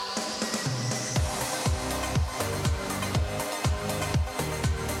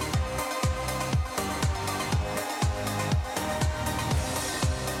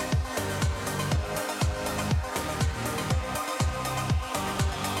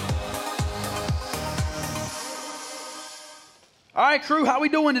All right, crew, how we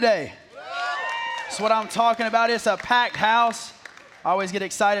doing today? That's what I'm talking about. It's a packed house. I always get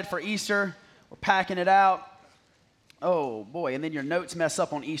excited for Easter. We're packing it out. Oh, boy, and then your notes mess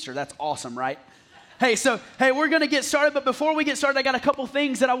up on Easter. That's awesome, right? Hey, we're going to get started, but before we get started, I got a couple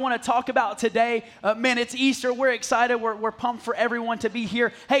things that I want to talk about today. Man, it's Easter. We're excited. We're pumped for everyone to be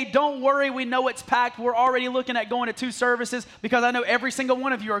here. Hey, don't worry. We know it's packed. We're already looking at going to 2 services because I know every single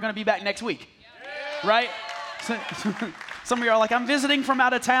one of you are going to be back next week, right? So, some of you are like, I'm visiting from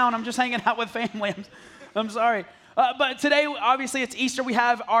out of town. I'm just hanging out with family. I'm sorry. But today, obviously, it's Easter. We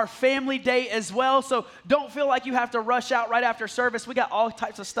have our family day as well. So don't feel like you have to rush out right after service. We got all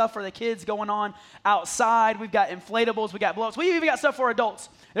types of stuff for the kids going on outside. We've got inflatables. We got blow-ups. We even got stuff for adults.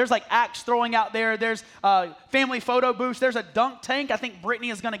 There's like axe throwing out there. There's family photo booths. There's a dunk tank. I think Brittany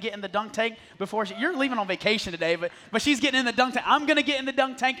is going to get in the dunk tank before you're leaving on vacation today, but she's getting in the dunk tank. I'm going to get in the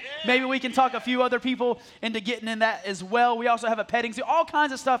dunk tank. Maybe we can talk a few other people into getting in that as well. We also have a petting zoo, all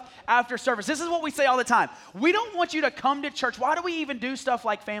kinds of stuff after service. This is what we say all the time. We don't want you to come to church. Why do we even do stuff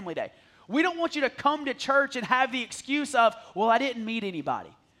like Family Day? We don't want you to come to church and have the excuse of, well, I didn't meet anybody.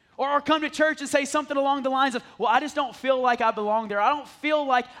 Or come to church and say something along the lines of, well, I just don't feel like I belong there. I don't feel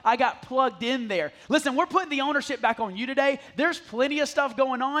like I got plugged in there. Listen, we're putting the ownership back on you today. There's plenty of stuff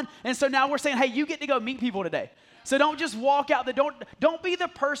going on. And so now we're saying, hey, you get to go meet people today. So don't just walk out don't be the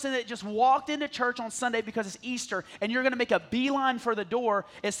person that just walked into church on Sunday because it's Easter and you're going to make a beeline for the door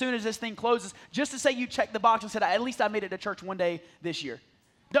as soon as this thing closes just to say you checked the box and said, at least I made it to church one day this year.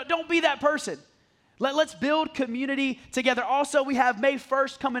 Don't be that person. Let's build community together. Also, we have May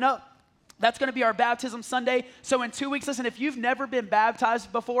 1st coming up. That's going to be our baptism Sunday. So in 2 weeks, listen, if you've never been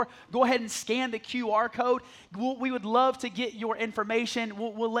baptized before, go ahead and scan the QR code. We would love to get your information.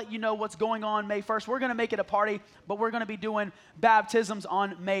 We'll let you know what's going on May 1st. We're going to make it a party, but we're going to be doing baptisms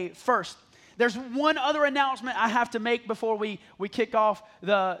on May 1st. There's one other announcement I have to make before we kick off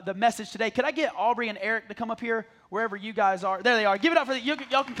the message today. Could I get Aubrey and Eric to come up here wherever you guys are? There they are. Give it up for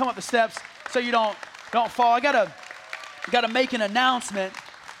y'all can come up the steps so you don't fall. I gotta make an announcement.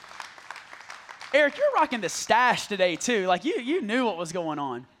 Eric, you're rocking the stash today too. Like you knew what was going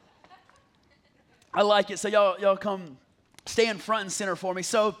on. I like it. So y'all come stand front and center for me.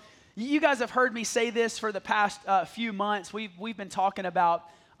 So you guys have heard me say this for the past few months. We've been talking about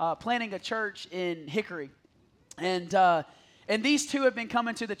planning a church in Hickory, and these two have been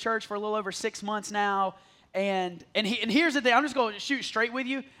coming to the church for a little over 6 months now. And here's the thing. I'm just going to shoot straight with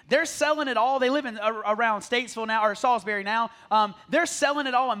you. They're selling it all. They live around Statesville now, or Salisbury now. They're selling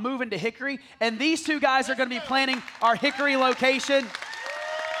it all and moving to Hickory. And these two guys are going to be planning our Hickory location.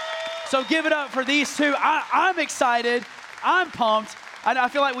 So give it up for these two. I'm excited. I'm pumped. I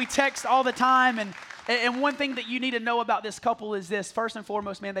feel like we text all the time. And one thing that you need to know about this couple is this. First and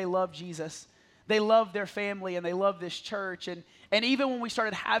foremost, man, they love Jesus. They love their family and they love this church. And even when we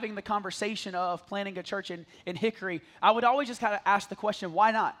started having the conversation of planning a church in Hickory, I would always just kind of ask the question,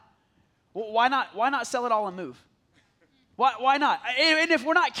 why not? Why not sell it all and move? Why not? And if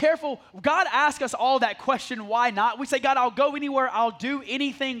we're not careful, God asks us all that question, why not? We say, God, I'll go anywhere. I'll do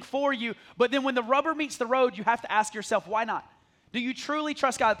anything for you. But then when the rubber meets the road, you have to ask yourself, why not? Do you truly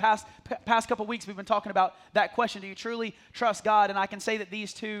trust God? Past couple weeks, we've been talking about that question. Do you truly trust God? And I can say that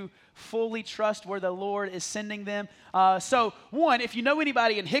these two fully trust where the Lord is sending them. So one, if you know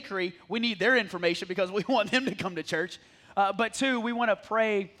anybody in Hickory, we need their information because we want them to come to church. But two, we want to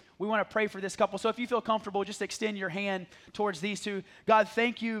pray. We want to pray for this couple. So if you feel comfortable, just extend your hand towards these two. God,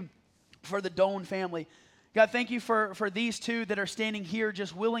 thank you for the Doan family. God, thank you for these two that are standing here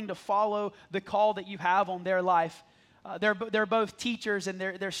just willing to follow the call that you have on their life. They're both teachers, and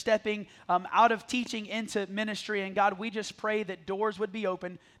they're stepping out of teaching into ministry. And God, we just pray that doors would be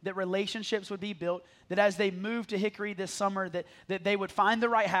opened, that relationships would be built, that as they move to Hickory this summer, that they would find the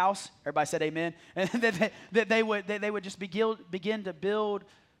right house. Everybody said amen. And that they would just begin to build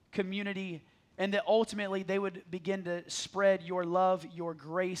community, and that ultimately they would begin to spread your love, your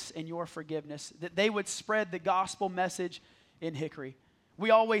grace, and your forgiveness. That they would spread the gospel message in Hickory. We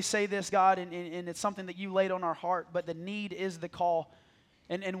always say this, God, and it's something that you laid on our heart, but the need is the call.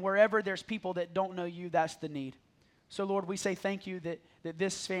 And wherever there's people that don't know you, that's the need. So, Lord, we say thank you that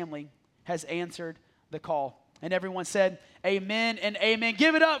this family has answered the call. And everyone said, amen and amen.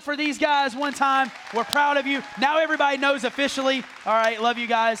 Give it up for these guys one time. We're proud of you. Now everybody knows officially. All right, love you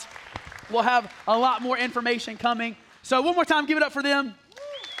guys. We'll have a lot more information coming. So one more time, give it up for them.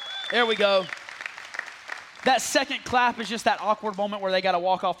 There we go. That second clap is just that awkward moment where they got to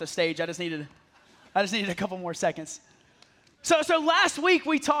walk off the stage. I just needed a couple more seconds. So last week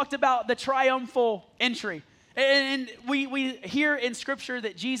we talked about the triumphal entry. And we hear in Scripture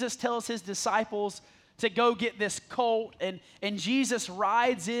that Jesus tells his disciples to go get this colt, and Jesus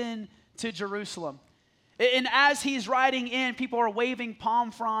rides in to Jerusalem. And as he's riding in, people are waving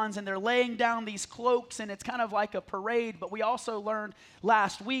palm fronds and they're laying down these cloaks, and it's kind of like a parade. But we also learned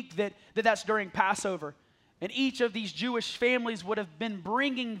last week that that's during Passover. And each of these Jewish families would have been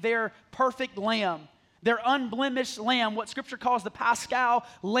bringing their perfect lamb, their unblemished lamb, what Scripture calls the Paschal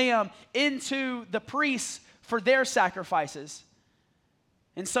lamb, into the priests for their sacrifices.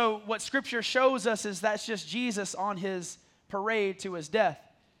 And so what Scripture shows us is that's just Jesus on his parade to his death.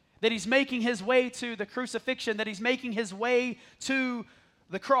 That he's making his way to the crucifixion, that he's making his way to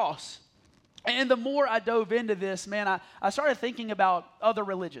the cross. And the more I dove into this, man, I started thinking about other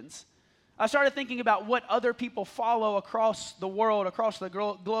religions. I started thinking about what other people follow across the world, across the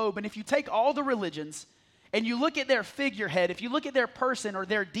globe. And if you take all the religions and you look at their figurehead, if you look at their person or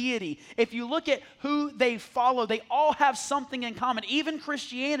their deity, if you look at who they follow, they all have something in common. Even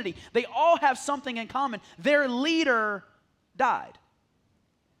Christianity, they all have something in common. Their leader died.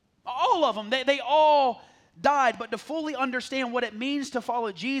 All of them, they all died. But to fully understand what it means to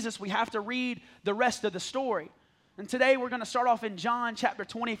follow Jesus, we have to read the rest of the story. And today we're going to start off in John chapter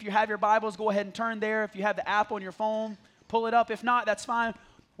 20. If you have your Bibles, go ahead and turn there. If you have the app on your phone, pull it up. If not, that's fine.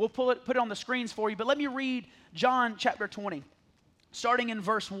 We'll put it on the screens for you. But let me read John chapter 20, starting in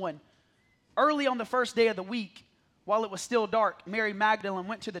verse 1. Early on the first day of the week, while it was still dark, Mary Magdalene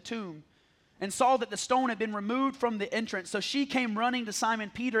went to the tomb and saw that the stone had been removed from the entrance. So she came running to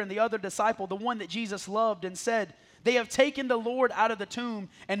Simon Peter and the other disciple, the one that Jesus loved, and said, "They have taken the Lord out of the tomb,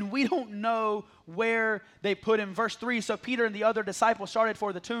 and we don't know where they put him." Verse 3, so Peter and the other disciple started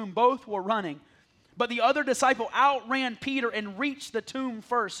for the tomb. Both were running. But the other disciple outran Peter and reached the tomb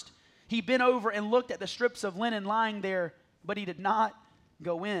first. He bent over and looked at the strips of linen lying there, but he did not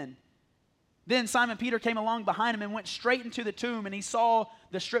go in. Then Simon Peter came along behind him and went straight into the tomb, and he saw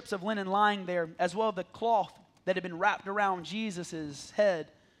the strips of linen lying there, as well as the cloth that had been wrapped around Jesus'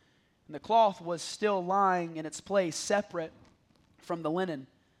 head. And the cloth was still lying in its place, separate from the linen.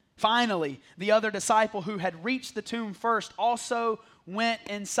 Finally, the other disciple who had reached the tomb first also went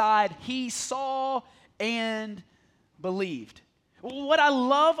inside. He saw and believed. What I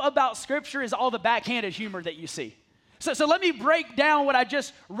love about Scripture is all the backhanded humor that you see. So let me break down what I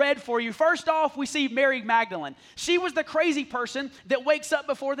just read for you. First off, we see Mary Magdalene. She was the crazy person that wakes up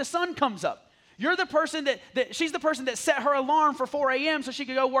before the sun comes up. You're the person she's the person that set her alarm for 4 a.m. so she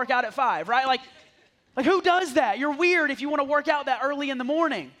could go work out at 5, right? Like who does that? You're weird if you want to work out that early in the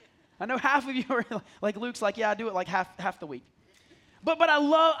morning. I know half of you are like Luke's like, yeah, I do it like half the week. But I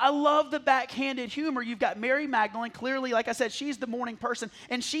love the backhanded humor. You've got Mary Magdalene, clearly, like I said, she's the morning person,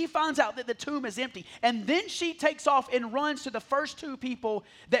 and she finds out that the tomb is empty. And then she takes off and runs to the first two people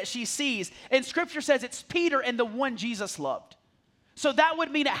that she sees. And Scripture says it's Peter and the one Jesus loved. So that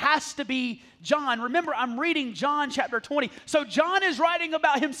would mean it has to be John. Remember, I'm reading John chapter 20. So John is writing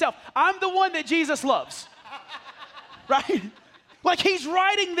about himself. I'm the one that Jesus loves. Right? Like he's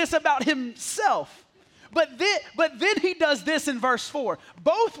writing this about himself. But then he does this in verse 4.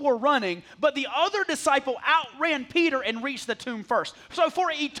 Both were running, but the other disciple outran Peter and reached the tomb first. So for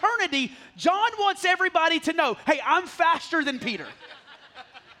eternity, John wants everybody to know, hey, I'm faster than Peter.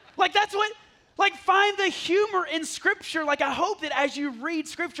 Find the humor in Scripture. I hope that as you read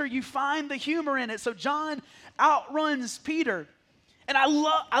Scripture, you find the humor in it. So John outruns Peter. And I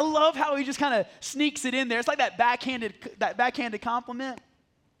love how he just kind of sneaks it in there. It's like that backhanded compliment.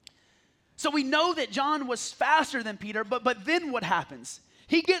 So we know that John was faster than Peter, but then what happens?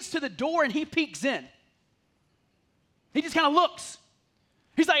 He gets to the door and he peeks in. He just kind of looks.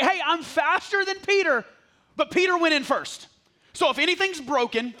 He's like, hey, I'm faster than Peter, but Peter went in first. So if anything's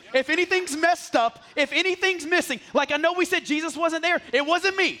broken, if anything's messed up, if anything's missing, I know we said Jesus wasn't there, it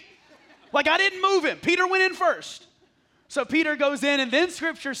wasn't me. I didn't move him. Peter went in first. So Peter goes in, and then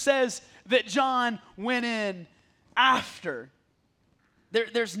Scripture says that John went in after.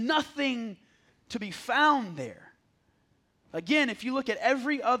 There's nothing to be found there. Again, if you look at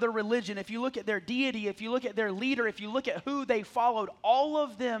every other religion, if you look at their deity, if you look at their leader, if you look at who they followed, all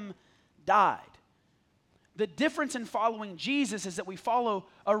of them died. The difference in following Jesus is that we follow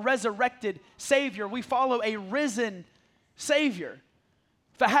a resurrected Savior. We follow a risen Savior.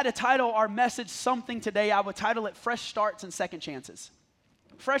 If I had to title our message something today, I would title it Fresh Starts and Second Chances.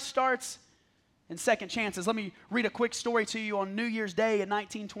 Fresh Starts and Second Chances. Let me read a quick story to you. On New Year's Day in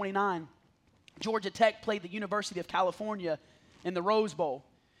 1929, Georgia Tech played the University of California in the Rose Bowl.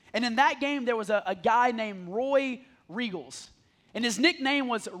 And in that game, there was a guy named Roy Riegels. And his nickname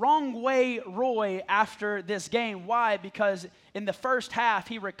was Wrong Way Roy after this game. Why? Because in the first half,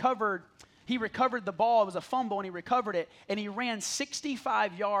 he recovered the ball. It was a fumble, and he recovered it. And he ran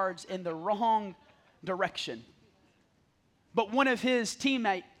 65 yards in the wrong direction. But one of his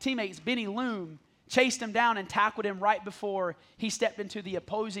teammates, Benny Loom, chased him down and tackled him right before he stepped into the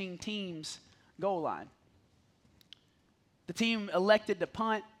opposing team's goal line. The team elected to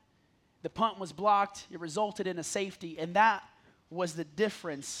punt. The punt was blocked. It resulted in a safety, and that was the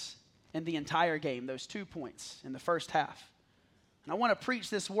difference in the entire game, those 2 points in the first half. And I want to preach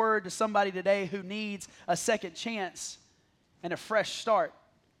this word to somebody today who needs a second chance and a fresh start.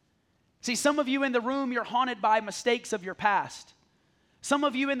 See, some of you in the room, you're haunted by mistakes of your past. Some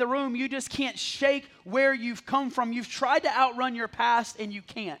of you in the room, you just can't shake where you've come from. You've tried to outrun your past and you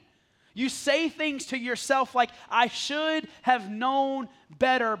can't. You say things to yourself like, I should have known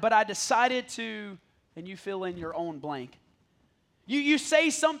better, but I decided to, and you fill in your own blank. You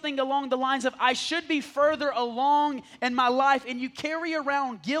say something along the lines of, I should be further along in my life, and you carry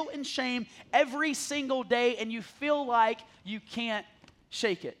around guilt and shame every single day, and you feel like you can't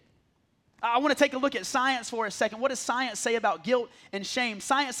shake it. I want to take a look at science for a second. What does science say about guilt and shame?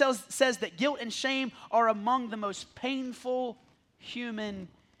 Science says that guilt and shame are among the most painful human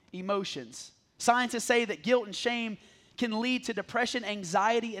emotions. Scientists say that guilt and shame can lead to depression,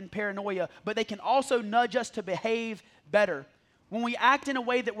 anxiety, and paranoia, but they can also nudge us to behave better. When we act in a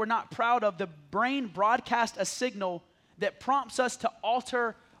way that we're not proud of, the brain broadcasts a signal that prompts us to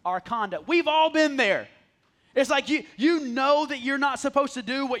alter our conduct. We've all been there. It's like you know that you're not supposed to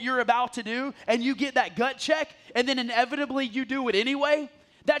do what you're about to do, and you get that gut check, and then inevitably you do it anyway.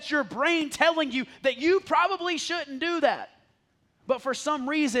 That's your brain telling you that you probably shouldn't do that. But for some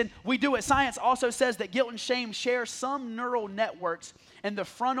reason, we do it. Science also says that guilt and shame share some neural networks in the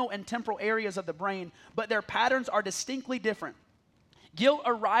frontal and temporal areas of the brain, but their patterns are distinctly different. Guilt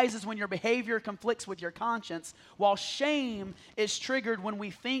arises when your behavior conflicts with your conscience, while shame is triggered when we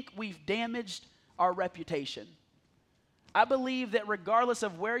think we've damaged our reputation. I believe that regardless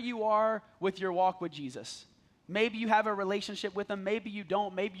of where you are with your walk with Jesus, maybe you have a relationship with him, maybe you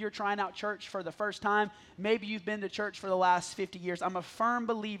don't, maybe you're trying out church for the first time, maybe you've been to church for the last 50 years. I'm a firm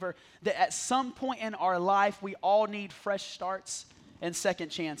believer that at some point in our life, we all need fresh starts and second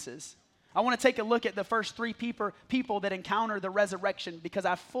chances. I want to take a look at the first three people that encountered the resurrection, because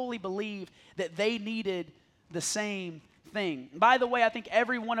I fully believe that they needed the same thing. By the way, I think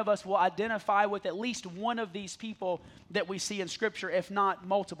every one of us will identify with at least one of these people that we see in Scripture, if not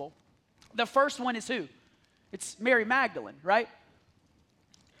multiple. The first one is who? It's Mary Magdalene, right?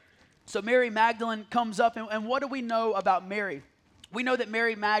 So Mary Magdalene comes up, and what do we know about Mary? We know that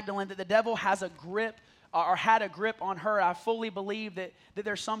Mary Magdalene, that the devil has a grip or had a grip on her. I fully believe that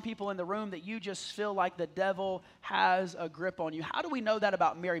there's some people in the room that you just feel like the devil has a grip on you. How do we know that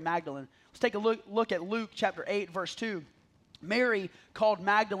about Mary Magdalene? Let's take a look at Luke chapter 8, verse 2. Mary, called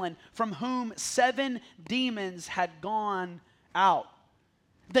Magdalene, from whom 7 demons had gone out.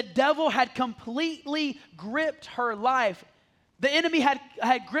 The devil had completely gripped her life. The enemy had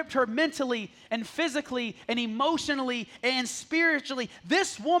gripped her mentally and physically and emotionally and spiritually.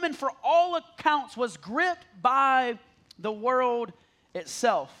 This woman, for all accounts, was gripped by the world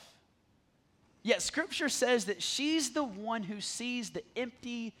itself. Yet Scripture says that she's the one who sees the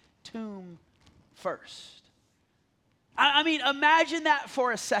empty tomb first. I mean, imagine that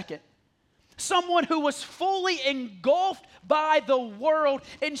for a second. Someone who was fully engulfed by the world,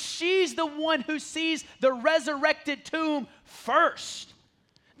 and she's the one who sees the resurrected tomb first.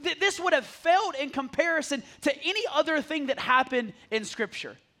 This would have failed in comparison to any other thing that happened in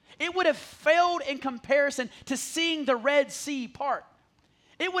Scripture. It would have failed in comparison to seeing the Red Sea part.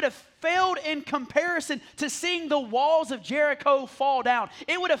 It would have failed in comparison to seeing the walls of Jericho fall down.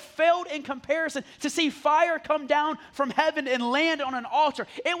 It would have failed in comparison to see fire come down from heaven and land on an altar.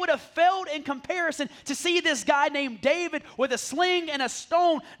 It would have failed in comparison to see this guy named David with a sling and a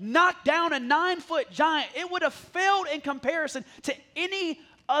stone knock down a 9-foot giant. It would have failed in comparison to any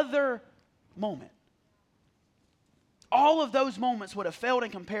other moment. All of those moments would have failed in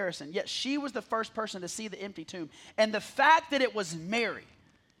comparison, yet she was the first person to see the empty tomb. And the fact that it was Mary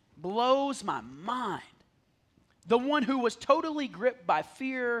blows my mind. The one who was totally gripped by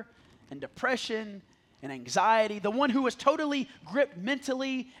fear and depression and anxiety, the one who was totally gripped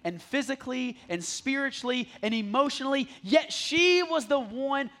mentally and physically and spiritually and emotionally, yet she was the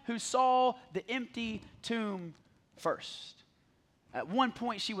one who saw the empty tomb first. At one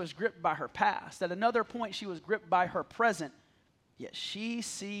point, she was gripped by her past. At another point, she was gripped by her present, yet she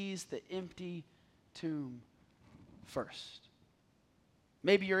sees the empty tomb first.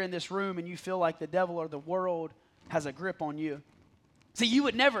 Maybe you're in this room and you feel like the devil or the world has a grip on you. See, you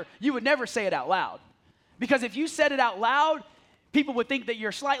would never say it out loud. Because if you said it out loud, people would think that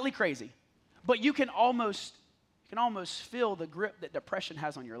you're slightly crazy. But you can almost feel the grip that depression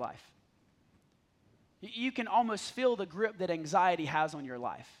has on your life. You can almost feel the grip that anxiety has on your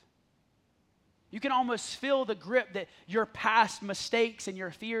life. You can almost feel the grip that your past mistakes and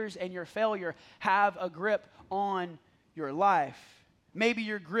your fears and your failure have a grip on your life. Maybe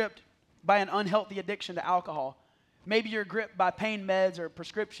you're gripped by an unhealthy addiction to alcohol. Maybe you're gripped by pain meds or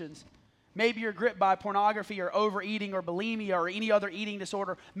prescriptions. Maybe you're gripped by pornography or overeating or bulimia or any other eating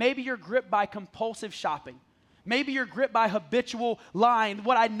disorder. Maybe you're gripped by compulsive shopping. Maybe you're gripped by habitual lying.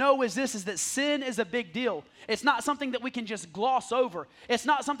 What I know is this, is that sin is a big deal. It's not something that we can just gloss over. It's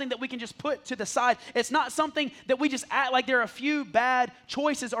not something that we can just put to the side. It's not something that we just act like there are a few bad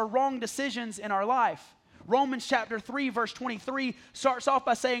choices or wrong decisions in our life. Romans chapter 3, verse 23 starts off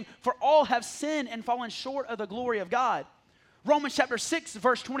by saying, "For all have sinned and fallen short of the glory of God." Romans chapter 6,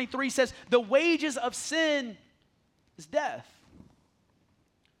 verse 23 says, "The wages of sin is death."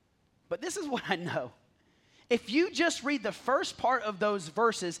 But this is what I know. If you just read the first part of those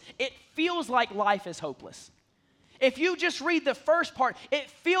verses, it feels like life is hopeless. If you just read the first part, it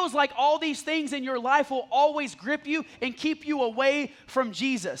feels like all these things in your life will always grip you and keep you away from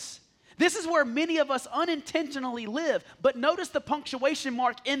Jesus. This is where many of us unintentionally live. But notice the punctuation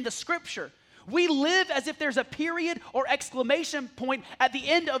mark in the scripture. We live as if there's a period or exclamation point at the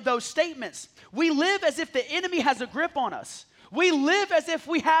end of those statements. We live as if the enemy has a grip on us. We live as if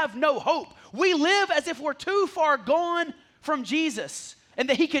we have no hope. We live as if we're too far gone from Jesus and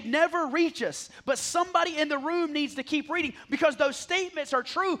that he could never reach us. But somebody in the room needs to keep reading because those statements are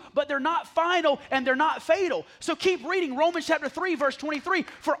true, but they're not final and they're not fatal. So keep reading Romans chapter 3, verse 23.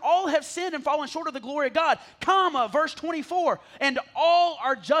 "For all have sinned and fallen short of the glory of God," comma, verse 24, "and all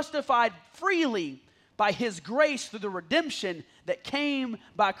are justified freely by his grace through the redemption that came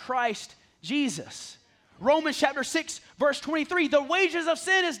by Christ Jesus." Romans chapter 6, verse 23, "The wages of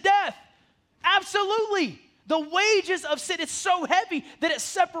sin is death." Absolutely. The wages of sin is so heavy that it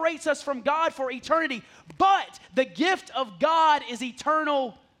separates us from God for eternity. But the gift of God is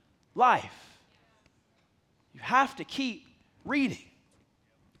eternal life. You have to keep reading.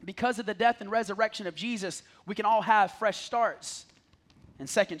 Because of the death and resurrection of Jesus, we can all have fresh starts and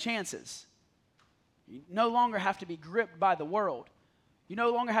second chances. You no longer have to be gripped by the world. You no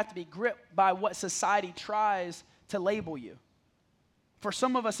longer have to be gripped by what society tries to label you. For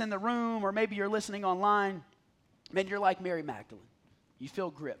some of us in the room, or maybe you're listening online, man, you're like Mary Magdalene. You feel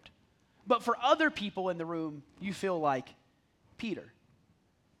gripped. But for other people in the room, you feel like Peter.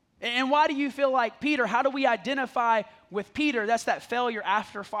 And why do you feel like Peter? How do we identify with Peter? That's that failure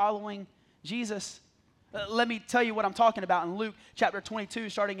after following Jesus. Let me tell you what I'm talking about in Luke chapter 22,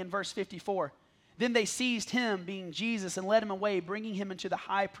 starting in verse 54. "Then they seized him," being Jesus, "and led him away, bringing him into the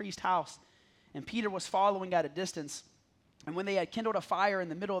high priest's house. And Peter was following at a distance. And when they had kindled a fire in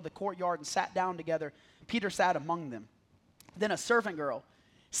the middle of the courtyard and sat down together, Peter sat among them. Then a servant girl,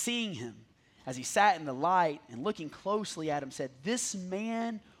 seeing him as he sat in the light and looking closely at him, said, 'This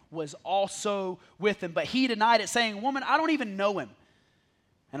man was also with him.' But he denied it, saying, 'Woman, I don't even know him.'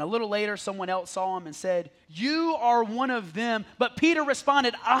 And a little later, someone else saw him and said, 'You are one of them.' But Peter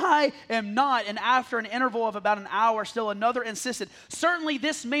responded, 'I am not.' And after an interval of about an hour, still another insisted, 'Certainly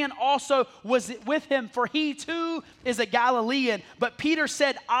this man also was with him, for he too is a Galilean.' But Peter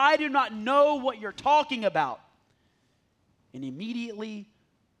said, 'I do not know what you're talking about.' And immediately,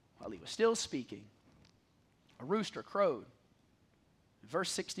 while he was still speaking, a rooster crowed.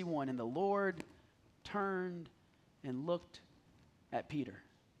 Verse 61, "And the Lord turned and looked at Peter."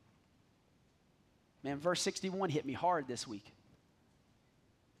 Man, verse 61 hit me hard this week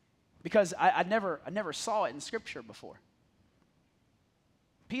because I never saw it in Scripture before.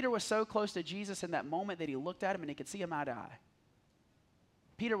 Peter was so close to Jesus in that moment that he looked at him and he could see him eye to eye.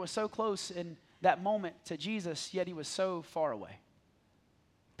 Peter was so close in that moment to Jesus, yet he was so far away.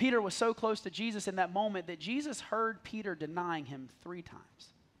 Peter was so close to Jesus in that moment that Jesus heard Peter denying him 3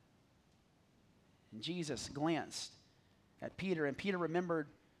 times. And Jesus glanced at Peter, and Peter remembered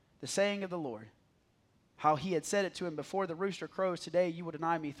the saying of the Lord, how he had said it to him, "Before the rooster crows today, you will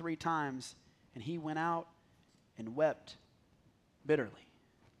deny me 3 times. And he went out and wept bitterly."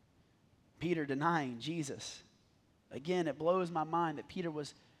 Peter denying Jesus. Again, it blows my mind that Peter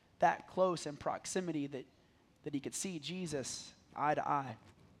was that close in proximity that he could see Jesus eye to eye.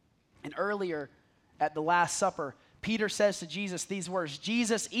 And earlier at the Last Supper, Peter says to Jesus these words,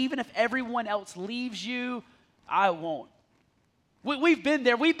 "Jesus, even if everyone else leaves you, I won't." We've been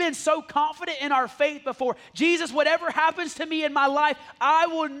there. We've been so confident in our faith before. "Jesus, whatever happens to me in my life, I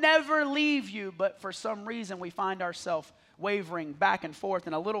will never leave you." But for some reason, we find ourselves wavering back and forth.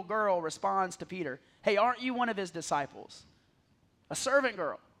 And a little girl responds to Peter, "Hey, aren't you one of his disciples?" A servant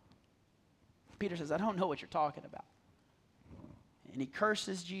girl. Peter says, "I don't know what you're talking about." And he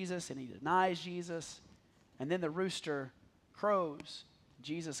curses Jesus and he denies Jesus. And then the rooster crows.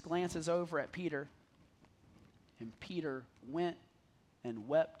 Jesus glances over at Peter, and Peter went and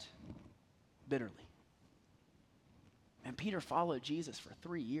wept bitterly. And Peter followed Jesus for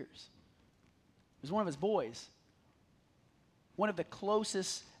 3 years. He was one of his boys, one of the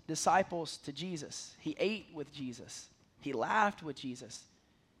closest disciples to Jesus. He ate with Jesus. He laughed with Jesus.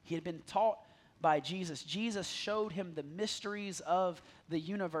 He had been taught by Jesus. Jesus showed him the mysteries of the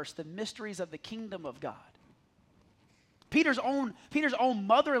universe, the mysteries of the kingdom of God. Peter's own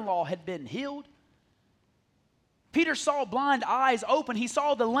mother-in-law had been healed. Peter saw blind eyes open. He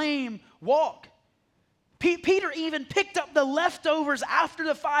saw the lame walk. Peter even picked up the leftovers after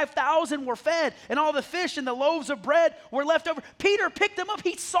the 5,000 were fed and all the fish and the loaves of bread were left over. Peter picked them up.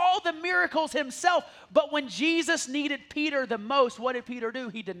 He saw the miracles himself. But when Jesus needed Peter the most, what did Peter do?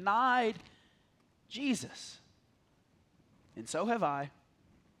 He denied Jesus. And so have I,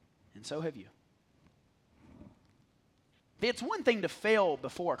 and so have you. It's one thing to fail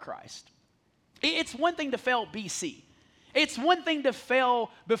before Christ. It's one thing to fail BC. It's one thing to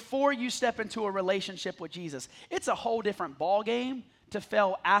fail before you step into a relationship with Jesus. It's a whole different ball game to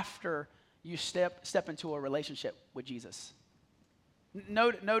fail after you step into a relationship with Jesus.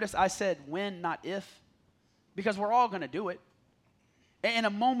 Notice I said when, not if, because we're all going to do it. In a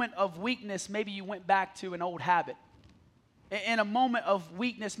moment of weakness, maybe you went back to an old habit. In a moment of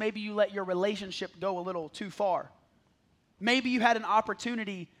weakness, maybe you let your relationship go a little too far. Maybe you had an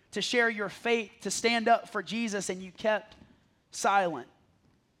opportunity to share your faith, to stand up for Jesus, and you kept silent.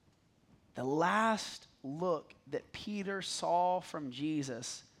 The last look that Peter saw from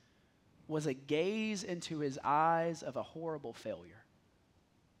Jesus was a gaze into his eyes of a horrible failure.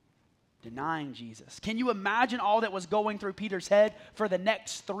 Denying Jesus. Can you imagine all that was going through Peter's head for the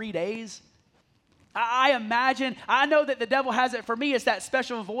next 3 days? I know that the devil has it for me. It's that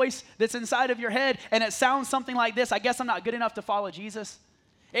special voice that's inside of your head, and it sounds something like this: I guess I'm not good enough to follow Jesus.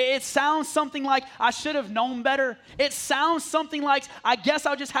 It sounds something like, I should have known better. It sounds something like, I guess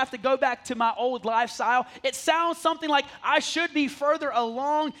I'll just have to go back to my old lifestyle. It sounds something like, I should be further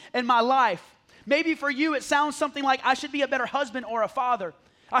along in my life. Maybe for you, it sounds something like, I should be a better husband or a father.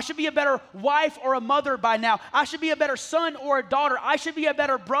 I should be a better wife or a mother by now. I should be a better son or a daughter. I should be a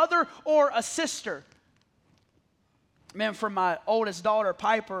better brother or a sister. Man, for my oldest daughter,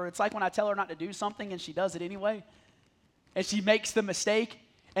 Piper, it's like when I tell her not to do something and she does it anyway. And she makes the mistake.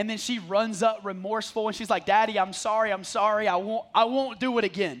 And then she runs up remorseful and she's like, Daddy, I'm sorry. I won't do it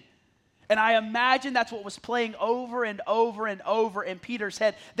again. And I imagine that's what was playing over and over and over in Peter's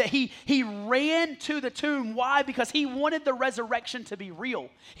head, that he ran to the tomb. Why? Because he wanted the resurrection to be real.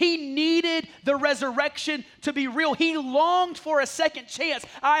 He needed the resurrection to be real. He longed for a second chance.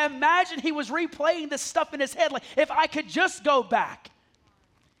 I imagine he was replaying this stuff in his head, like, if I could just go back.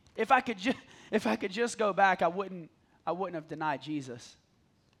 If I could just go back, I wouldn't have denied Jesus.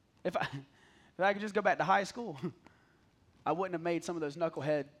 If I could just go back to high school, I wouldn't have made some of those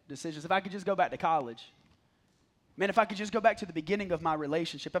knucklehead decisions. If I could just go back to college, man, if I could just go back to the beginning of my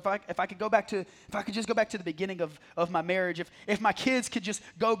relationship, if I could just go back to the beginning of my marriage, if my kids could just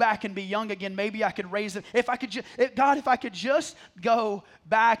go back and be young again, maybe I could raise them. If I could just go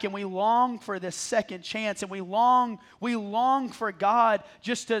back. And we long for this second chance, and we long for God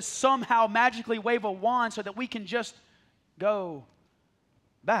just to somehow magically wave a wand so that we can just go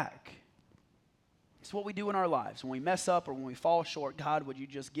back. It's what we do in our lives. When we mess up or when we fall short, God, would you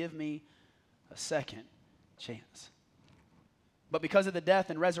just give me a second chance? But because of the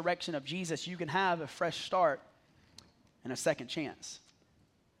death and resurrection of Jesus, you can have a fresh start and a second chance.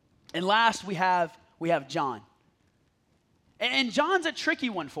 And last, we have John. And John's a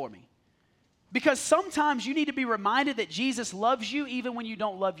tricky one for me, because sometimes you need to be reminded that Jesus loves you even when you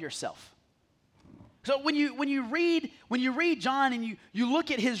don't love yourself. So when you read John and you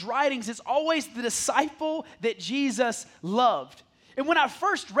look at his writings, it's always the disciple that Jesus loved. And when I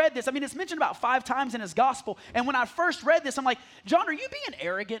first read this, it's mentioned about 5 times in his gospel. And when I first read this, I'm like, John, are you being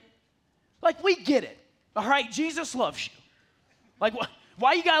arrogant? Like, we get it. All right, Jesus loves you. Like,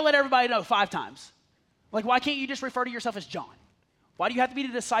 why you gotta let everybody know 5 times? Like, why can't you just refer to yourself as John? Why do you have to be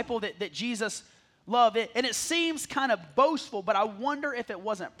the disciple that Jesus loved? And it seems kind of boastful, but I wonder if it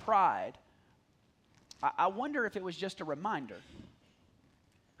wasn't pride. I wonder if it was just a reminder.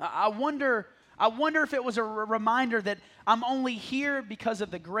 I wonder if it was a reminder that I'm only here because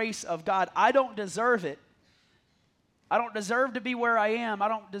of the grace of God. I don't deserve it. I don't deserve to be where I am. I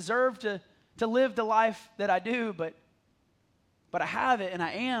don't deserve to live the life that I do, but I have it, and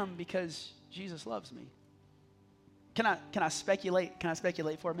I am because Jesus loves me. Can I speculate? Can I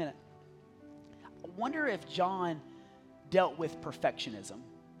speculate for a minute? I wonder if John dealt with perfectionism.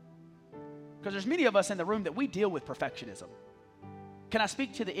 Because there's many of us in the room that we deal with perfectionism. Can I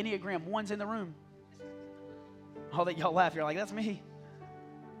speak to the Enneagram 1s in the room? All that y'all laugh, you're like, that's me.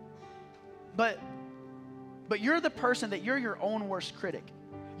 But you're the person that you're your own worst critic.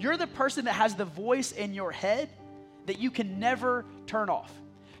 You're the person that has the voice in your head that you can never turn off.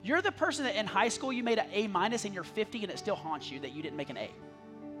 You're the person that in high school you made an A- and you're 50 and it still haunts you that you didn't make an A.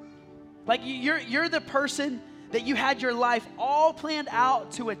 Like you're the person that you had your life all planned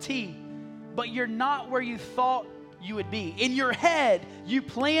out to a T, but you're not where you thought you would be. In your head, you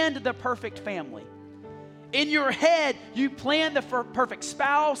planned the perfect family. In your head, you planned the perfect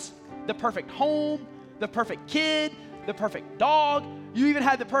spouse, the perfect home, the perfect kid, the perfect dog. You even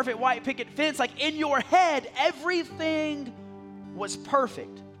had the perfect white picket fence. Like in your head, everything was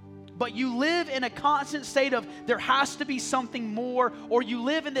perfect. But you live in a constant state of there has to be something more, or you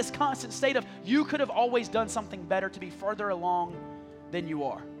live in this constant state of you could have always done something better to be further along than you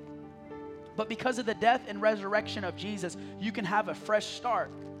are. But because of the death and resurrection of Jesus, you can have a fresh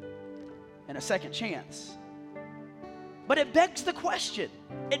start and a second chance. But it begs the question.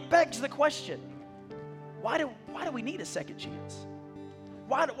 Why do we need a second chance?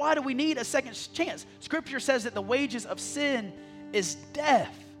 Why do we need a second chance? Scripture says that the wages of sin is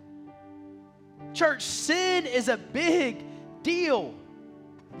death. Church, sin is a big deal.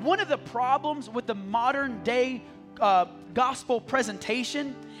 One of the problems with the modern day gospel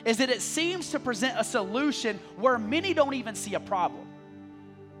presentation is that it seems to present a solution where many don't even see a problem.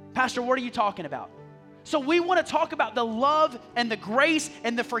 Pastor, what are you talking about? So we want to talk about the love and the grace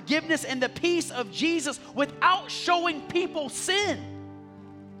and the forgiveness and the peace of Jesus without showing people sin.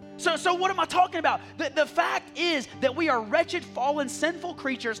 So what am I talking about? The fact is that we are wretched, fallen, sinful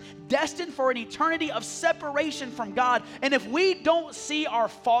creatures destined for an eternity of separation from God. And if we don't see our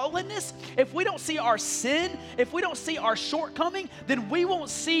fallenness, if we don't see our sin, if we don't see our shortcoming, then we won't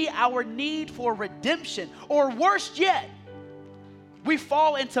see our need for redemption. Or worse yet, we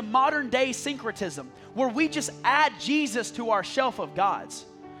fall into modern day syncretism where we just add Jesus to our shelf of gods.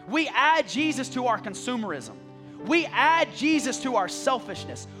 We add Jesus to our consumerism. We add Jesus to our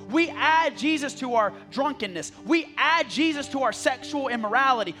selfishness. We add Jesus to our drunkenness. We add Jesus to our sexual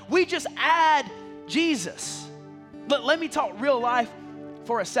immorality. We just add Jesus. Let me talk real life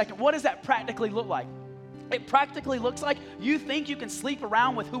for a second. What does that practically look like? It practically looks like you think you can sleep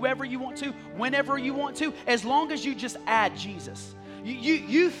around with whoever you want to, whenever you want to, as long as you just add Jesus.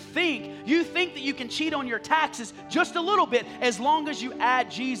 You think that you can cheat on your taxes just a little bit as long as you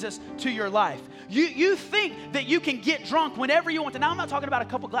add Jesus to your life. You think that you can get drunk whenever you want to. Now, I'm not talking about a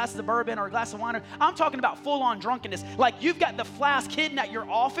couple glasses of bourbon or a glass of wine. I'm talking about full-on drunkenness. Like you've got the flask hidden at your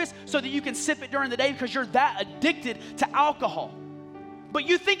office so that you can sip it during the day because you're that addicted to alcohol. But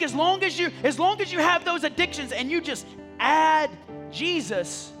you think as long as you have those addictions and you just add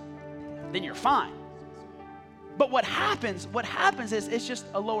Jesus, then you're fine. But what happens is it's just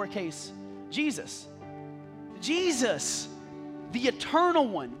a lowercase Jesus. Jesus, the eternal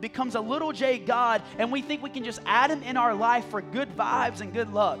one, becomes a little j God, and we think we can just add him in our life for good vibes and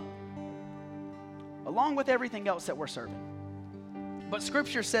good luck, along with everything else that we're serving. But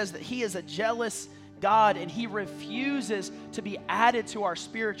Scripture says that he is a jealous God, and he refuses to be added to our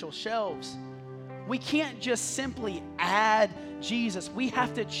spiritual shelves. We can't just simply add Jesus. We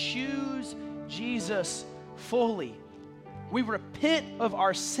have to choose Jesus fully. We repent of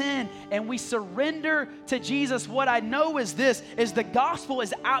our sin and we surrender to Jesus. What I know is this, is the gospel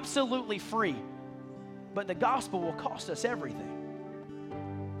is absolutely free, but the gospel will cost us everything.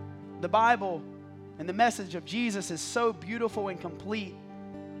 The Bible and the message of Jesus is so beautiful and complete.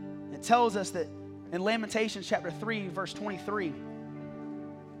 It tells us that in Lamentations chapter 3, verse 23,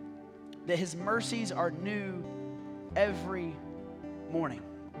 that his mercies are new every morning.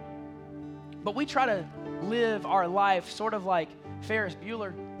 But we try to live our life sort of like Ferris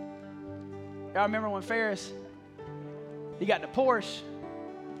Bueller. Y'all remember when Ferris, he got the Porsche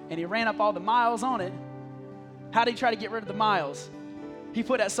and he ran up all the miles on it. How did he try to get rid of the miles? He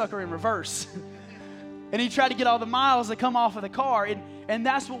put that sucker in reverse. And he tried to get all the miles that come off of the car. And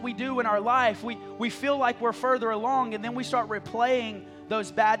that's what we do in our life. We feel like we're further along, and then we start replaying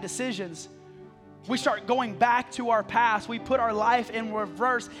those bad decisions. We start going back to our past. We put our life in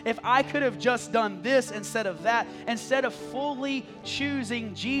reverse. If I could have just done this instead of that, instead of fully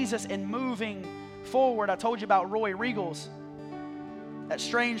choosing Jesus and moving forward. I told you about Roy Riegels. That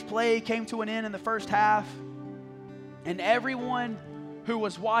strange play came to an end in the first half, and everyone who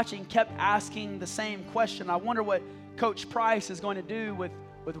was watching kept asking the same question. I wonder what Coach Price is going to do with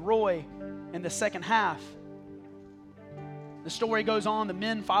Roy in the second half. The story goes on. The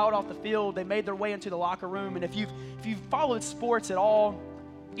men filed off the field. They made their way into the locker room. And if you've followed sports at all,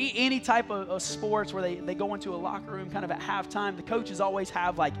 Any type of sports where they go into a locker room kind of at halftime, the coaches always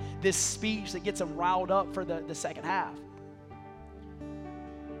have like this speech that gets them riled up for the second half.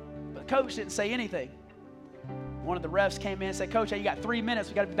 But the coach didn't say anything. One of the refs came in and said, "Coach, hey, you got 3 minutes.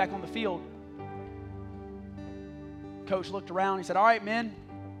 We got to be back on the field." Coach looked around. He said, "All right, men,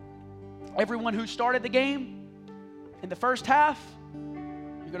 everyone who started the game in the first half,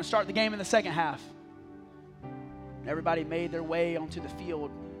 you're going to start the game in the second half." And everybody made their way onto the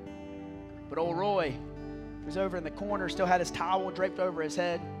field. But old Roy was over in the corner, still had his towel draped over his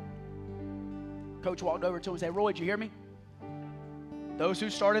head. Coach walked over to him and said, "Roy, did you hear me? Those who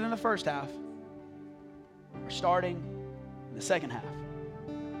started in the first half are starting in the second half."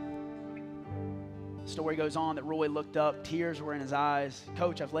 The story goes on that Roy looked up, tears were in his eyes.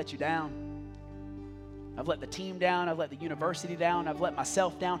 "Coach, I've let you down. I've let the team down. I've let the university down. I've let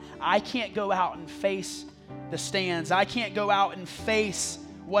myself down. I can't go out and face the stands. I can't go out and face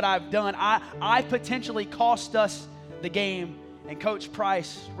what I've done. I potentially cost us the game." And Coach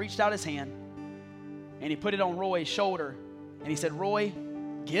Price reached out his hand and he put it on Roy's shoulder and he said, "Roy,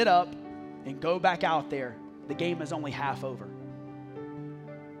 get up and go back out there. The game is only half over."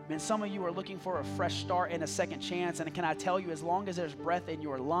 Man, some of you are looking for a fresh start and a second chance. And can I tell you, as long as there's breath in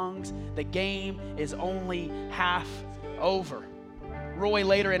your lungs, the game is only half over. Roy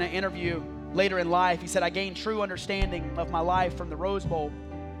later in an interview, later in life, he said, "I gained true understanding of my life from the Rose Bowl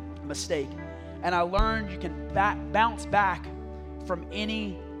mistake. And I learned you can bounce back from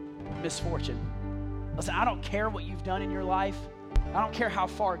any misfortune." Listen, I don't care what you've done in your life. I don't care how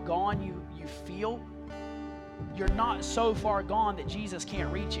far gone you feel. You're not so far gone that Jesus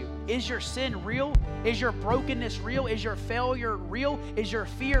can't reach you. Is your sin real? Is your brokenness real? Is your failure real? Is your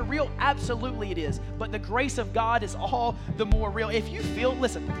fear real? Absolutely it is. But the grace of God is all the more real. If you feel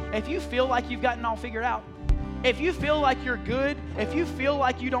like you've gotten all figured out, if you feel like you're good, if you feel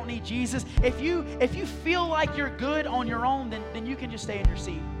like you don't need Jesus, if you feel like you're good on your own, then you can just stay in your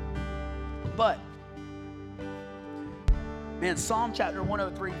seat. But, man, Psalm chapter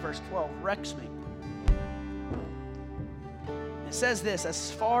 103, verse 12 wrecks me. It says this: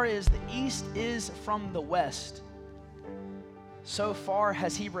 "As far as the east is from the west, so far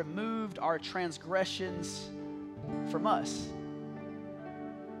has he removed our transgressions from us."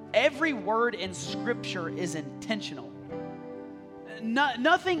 Every word in Scripture is intentional.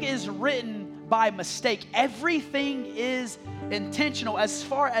 Nothing is written by mistake. Everything is intentional. As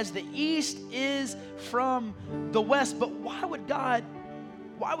far as the east is from the west. But why would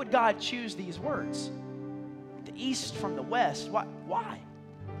God choose these words? The east from the west. Why?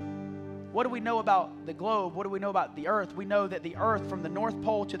 What do we know about the globe? What do we know about the earth? We know that the earth from the North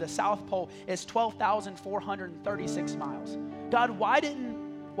Pole to the South Pole is 12,436 miles. God, why didn't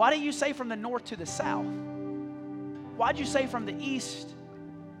you say from the north to the south? Why'd you say from the east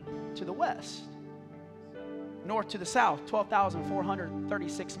to the west? North to the south,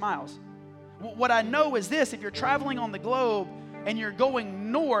 12,436 miles. What I know is this: if you're traveling on the globe and you're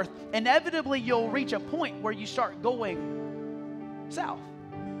going north, inevitably you'll reach a point where you start going south.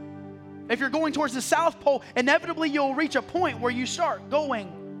 If you're going towards the South Pole, inevitably you'll reach a point where you start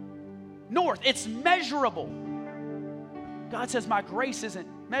going north. It's measurable. God says, my grace isn't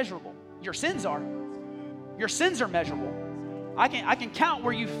measurable. Your sins are. Your sins are measurable. I can count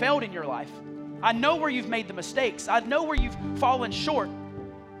where you've failed in your life. I know where you've made the mistakes. I know where you've fallen short.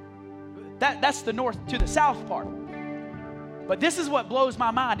 That's the north to the south part. But this is what blows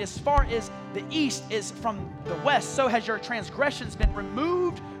my mind. As far as the east is from the west, so has your transgressions been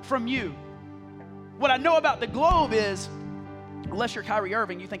removed from you. What I know about the globe is, unless you're Kyrie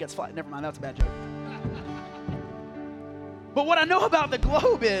Irving, you think it's flat. Never mind, that's a bad joke. But what I know about the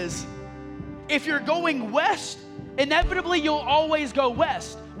globe is, if you're going west, inevitably you'll always go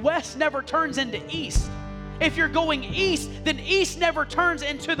west. West never turns into east. If you're going east, then east never turns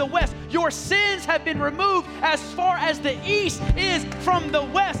into the west. Your sins have been removed as far as the east is from the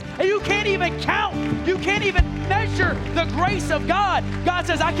west. And you can't even count. You can't even measure the grace of God. God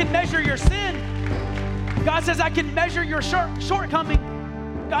says, I can measure your sin. God says, I can measure your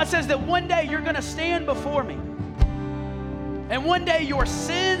shortcoming. God says that one day you're going to stand before me. And one day your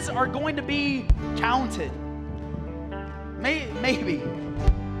sins are going to be counted. Maybe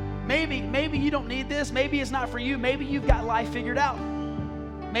you don't need this. Maybe it's not for you. Maybe you've got life figured out.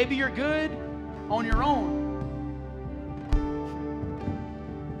 Maybe you're good on your own.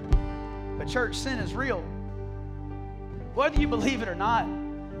 But church, sin is real. Whether you believe it or not,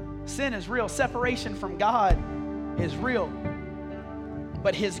 sin is real. Separation from God is real.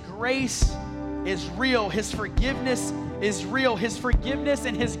 But His grace is real. His forgiveness is real. His forgiveness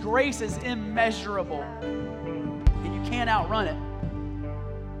and His grace is immeasurable. And you can't outrun it.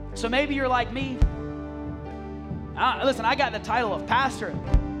 So maybe you're like me. Listen, I got the title of pastor.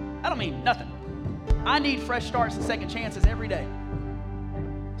 I don't mean nothing. I need fresh starts and second chances every day.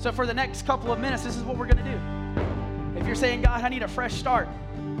 So for the next couple of minutes, this is what we're going to do. If you're saying, God, I need a fresh start.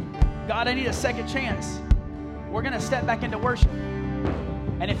 God, I need a second chance. We're going to step back into worship.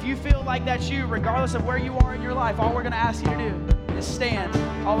 And if you feel like that's you, regardless of where you are in your life, all we're going to ask you to do is stand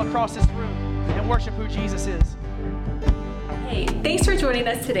all across this room and worship who Jesus is. Hey, thanks for joining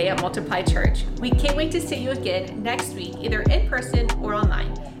us today at Multiply Church. We can't wait to see you again next week, either in person or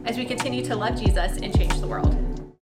online, as we continue to love Jesus and change the world.